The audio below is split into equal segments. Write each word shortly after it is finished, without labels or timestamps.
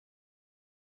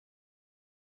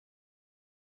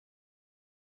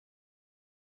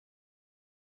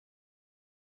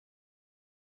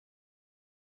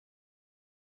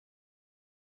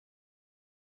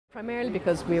Primarily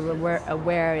because we were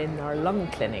aware in our lung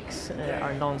clinics,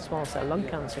 our non-small cell lung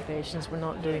cancer patients were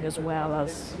not doing as well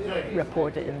as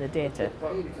reported in the data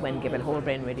when given whole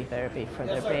brain radiotherapy for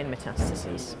their brain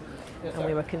metastases. And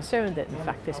we were concerned that in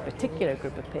fact this particular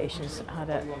group of patients had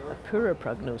a poorer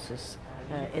prognosis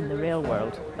in the real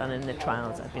world than in the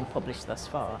trials that have been published thus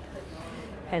far.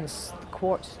 Hence the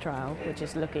Quartz trial, which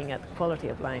is looking at quality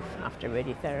of life after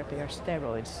radiotherapy or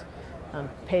steroids, and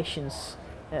patients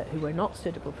who were not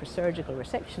suitable for surgical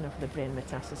resection of the brain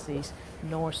metastases,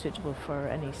 nor suitable for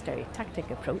any stereotactic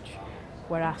approach,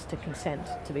 were asked to consent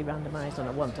to be randomized on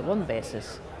a one-to-one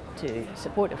basis to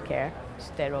supportive care,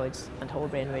 steroids and whole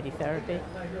brain radiotherapy,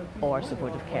 or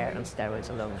supportive care and steroids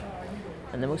alone.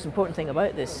 And the most important thing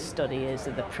about this study is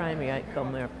that the primary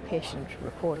outcome are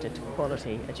patient-reported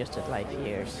quality adjusted life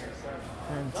years.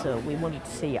 And so we wanted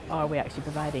to see, are we actually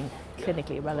providing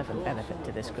clinically relevant benefit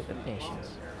to this group of patients?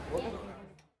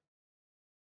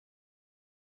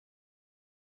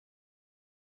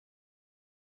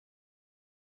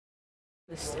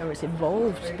 It's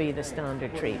evolved to be the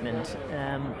standard treatment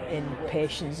in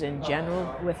patients in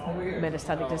general with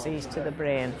metastatic disease to the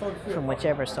brain from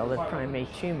whichever solid primary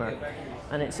tumour.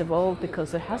 And it's evolved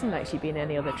because there hasn't actually been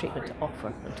any other treatment to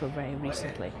offer until very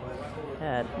recently.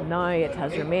 Now it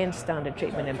has remained standard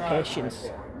treatment in patients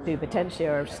who potentially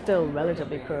are still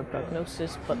relatively poor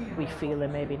prognosis, but we feel there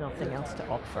may be nothing else to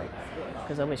offer.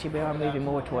 Because obviously we are moving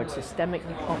more towards systemic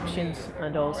options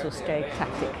and also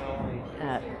stereotactic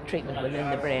treatment within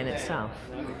the brain itself.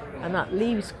 And that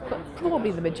leaves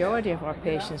probably the majority of our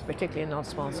patients, particularly in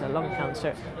non-small cell lung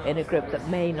cancer, in a group that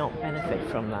may not benefit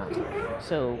from that.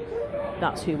 So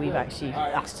that's who we've actually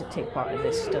asked to take part in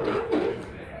this study.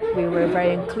 We were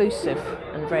very inclusive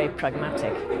and very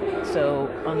pragmatic. So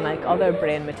unlike other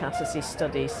brain metastases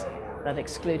studies that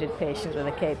excluded patients with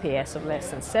a KPS of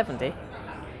less than 70,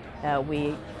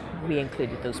 we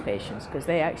included those patients because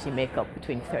they actually make up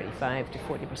between 35 to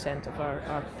 40% of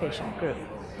our patient group.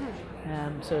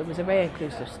 So it was a very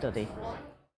inclusive study.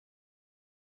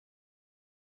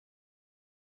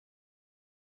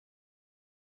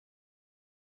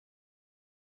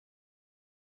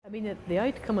 I mean, the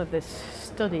outcome of this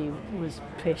study was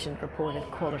patient-reported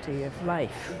quality of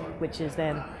life, which is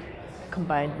then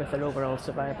combined with their overall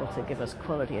survival to give us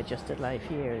quality-adjusted life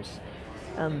years.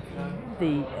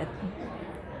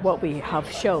 What we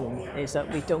have shown is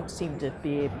that we don't seem to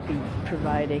be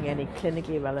providing any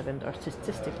clinically relevant or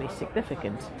statistically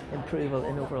significant improvement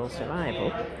in overall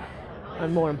survival.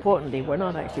 And more importantly, we're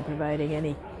not actually providing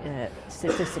any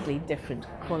statistically different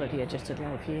quality-adjusted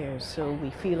life years. So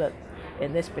we feel that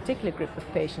in this particular group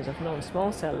of patients of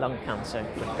non-small cell lung cancer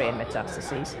with brain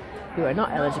metastases who are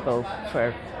not eligible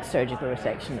for surgical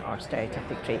resection or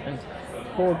stereotactic treatment,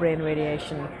 whole brain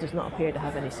radiation does not appear to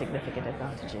have any significant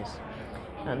advantages.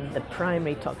 And the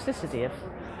primary toxicity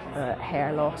of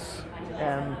hair loss,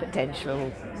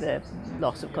 potential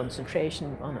loss of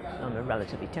concentration on a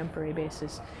relatively temporary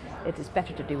basis, it is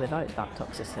better to do without that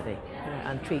toxicity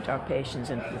and treat our patients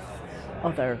with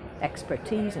other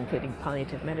expertise, including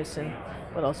palliative medicine,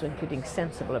 but also including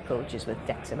sensible approaches with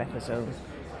dexamethasone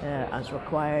as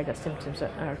required, as symptoms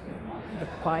are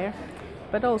require,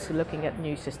 but also looking at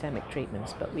new systemic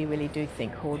treatments. But we really do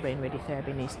think whole brain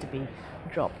radiotherapy needs to be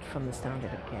dropped from the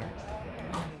standard of care.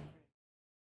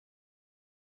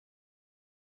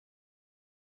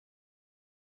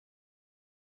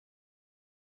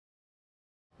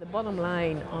 The bottom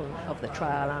line of the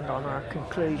trial and on our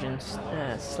conclusions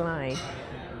slide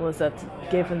was that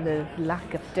given the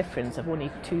lack of difference of only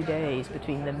 2 days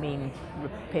between the mean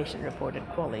patient-reported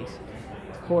qualities,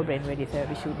 whole brain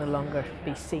radiotherapy should no longer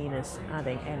be seen as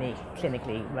adding any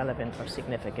clinically relevant or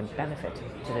significant benefit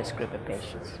to this group of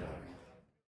patients.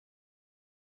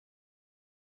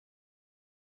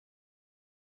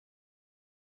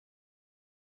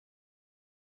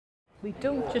 We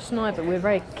don't just know it, but we're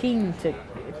very keen to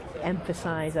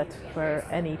emphasise that for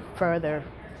any further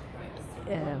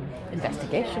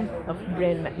investigation of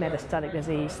brain metastatic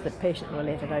disease, the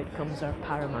patient-related outcomes are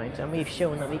paramount, and we've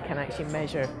shown that we can actually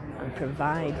measure and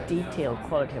provide detailed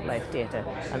quality of life data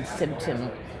and symptom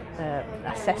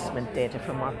assessment data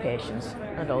from our patients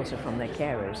and also from their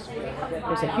carers.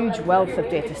 There's a huge wealth of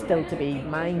data still to be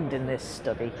mined in this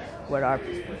study, where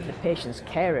the patients'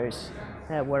 carers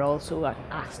were also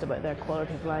asked about their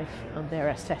quality of life and their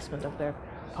assessment of their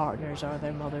partners or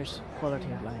their mother's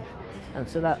quality of life. And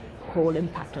so that whole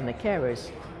impact on the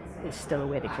carers is still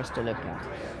waiting for us to look at.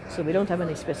 So we don't have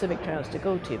any specific trials to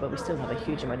go to, but we still have a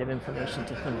huge amount of information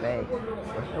to convey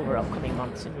over upcoming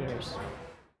months and years.